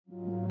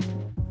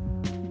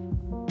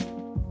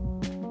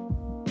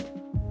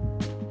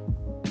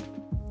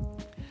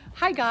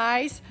Hi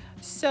guys,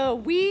 so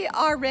we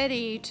are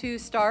ready to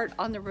start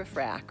on the roof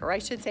rack, or I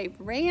should say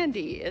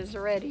Randy is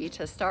ready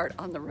to start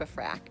on the roof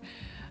rack.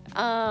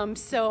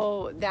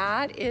 So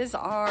that is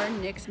our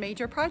next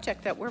major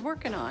project that we're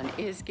working on,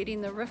 is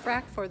getting the roof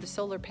rack for the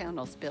solar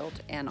panels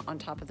built and on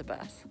top of the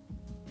bus.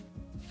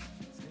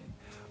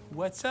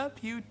 What's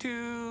up,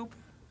 YouTube?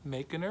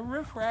 Making a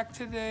roof rack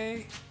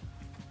today.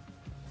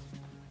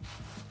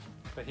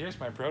 But here's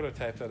my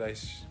prototype that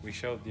we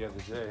showed the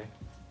other day.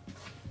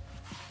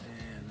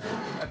 And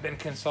I've been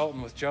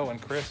consulting with Joe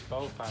and Chris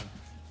both on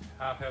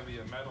how heavy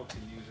a metal to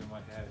use and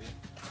what have you.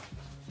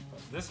 But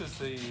this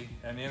is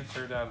an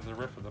insert out of the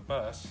roof of the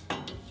bus.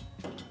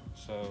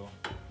 So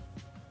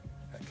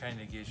that kind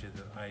of gives you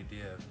the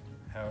idea of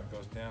how it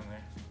goes down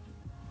there.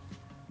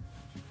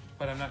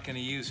 But I'm not going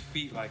to use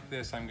feet like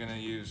this. I'm going to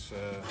use,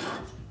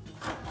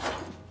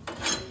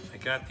 I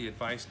got the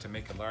advice to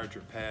make a larger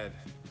pad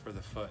for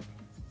the foot.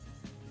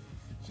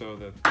 So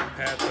the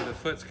pad for the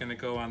foot's going to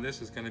go on,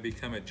 this is going to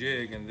become a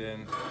jig, and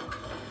then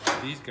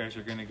these guys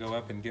are going to go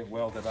up and get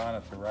welded on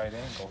at the right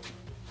angle.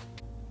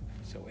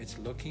 So it's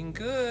looking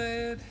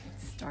good.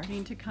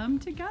 Starting to come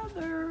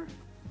together.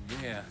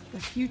 Yeah. The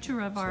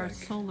future of our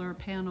solar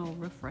panel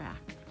roof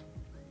rack.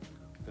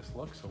 This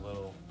looks a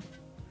little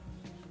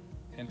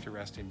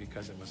interesting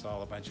because it was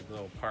all a bunch of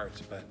little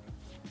parts, but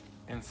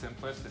in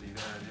simplicity,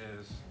 there it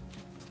is.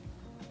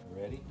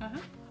 Ready? Uh-huh.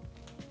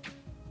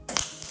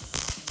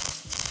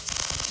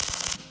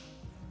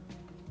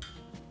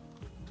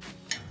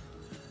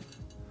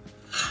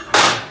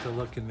 To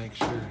look and make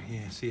sure,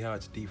 yeah, see how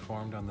it's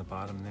deformed on the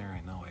bottom there?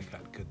 I know I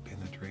got good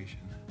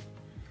penetration.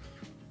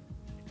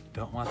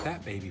 Don't want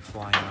that baby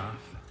flying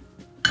off.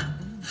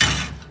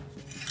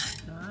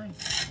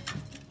 Nice.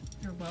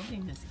 Your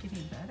welding is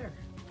getting better.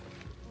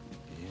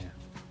 Yeah.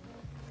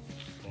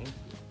 Thank you.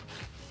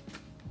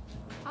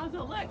 How's it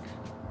look?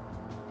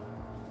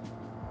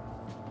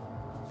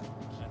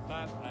 I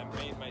thought I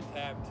made my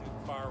tab too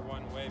far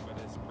one way, but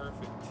it's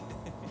perfect.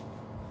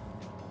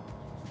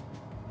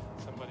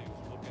 Somebody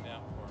was looking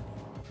out for me.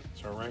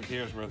 So right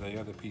here is where the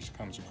other piece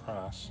comes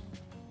across.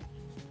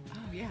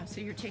 Oh yeah,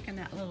 so you're taking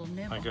that little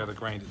nibble. I gotta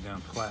grind it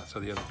down flat so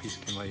the other piece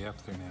can lay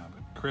up there now.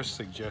 But Chris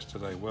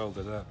suggested I weld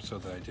it up so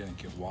that I didn't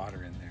get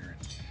water in there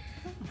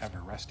and have a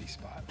rusty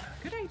spot.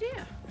 Good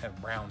idea.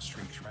 Have brown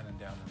streaks running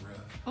down the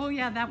roof. Oh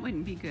yeah, that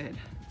wouldn't be good.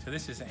 So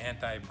this is an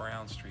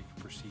anti-brown streak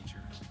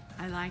procedure.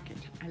 I like it.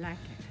 I like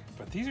it.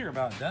 But these are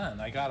about done.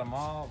 I got them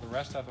all, the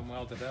rest of them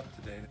welded up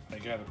today. I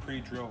got to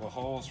pre-drill the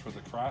holes for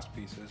the cross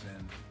pieces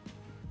and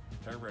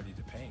they're ready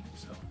to paint,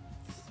 so.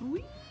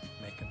 Sweet.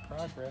 Making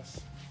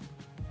progress.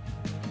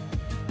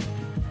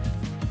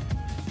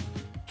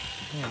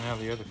 Yeah, now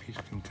the other piece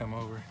can come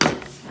over.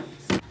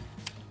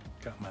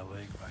 Got my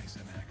leg vise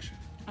in action.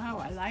 Oh,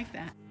 I like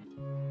that.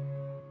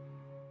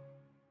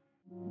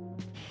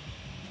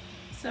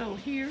 So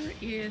here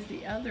is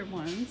the other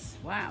ones.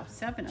 Wow,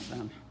 7 of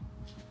them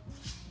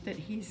that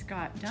he's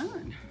got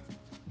done.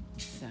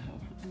 So,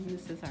 and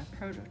this is our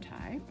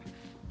prototype.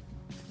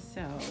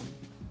 So,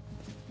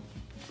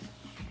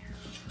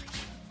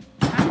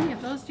 how many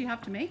of those do you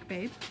have to make,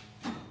 babe?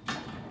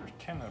 There's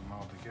 10 of them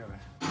all together.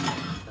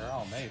 They're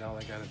all made. All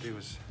I got to do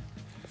is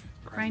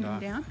Grind them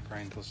down?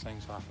 Grind those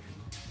things off.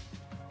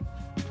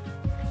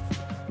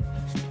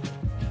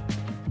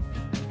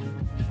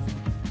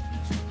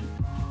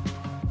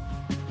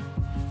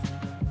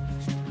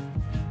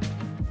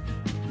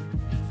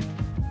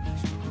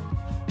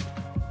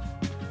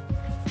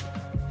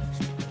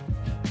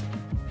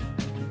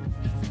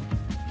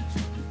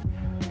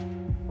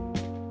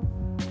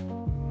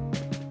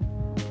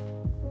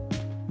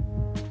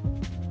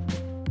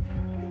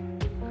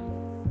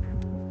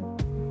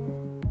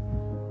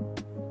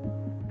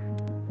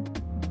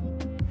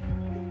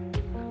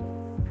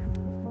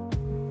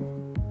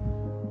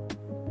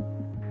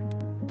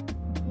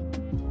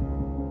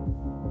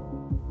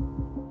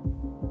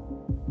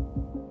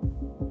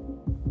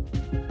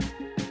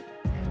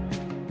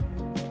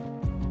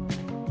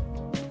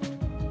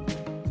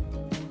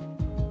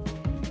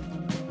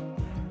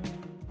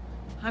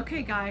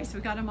 Okay guys,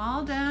 we got them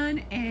all done,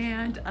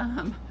 and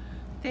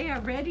they are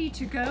ready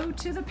to go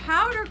to the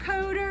powder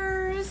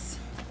coaters.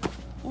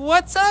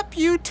 What's up,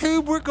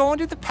 YouTube? We're going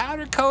to the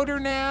powder coater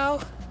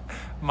now.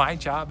 My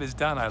job is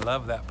done. I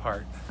love that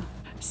part.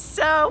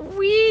 So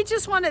we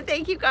just want to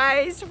thank you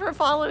guys for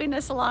following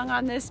us along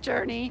on this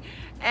journey,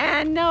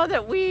 and know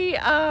that we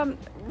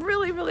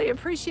really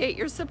appreciate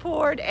your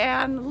support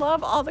and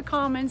love all the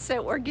comments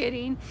that we're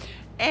getting,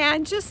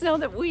 and just know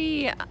that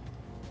we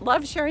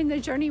love sharing the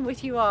journey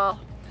with you all.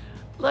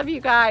 Love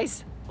you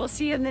guys. We'll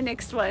see you in the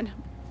next one.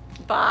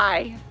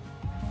 Bye.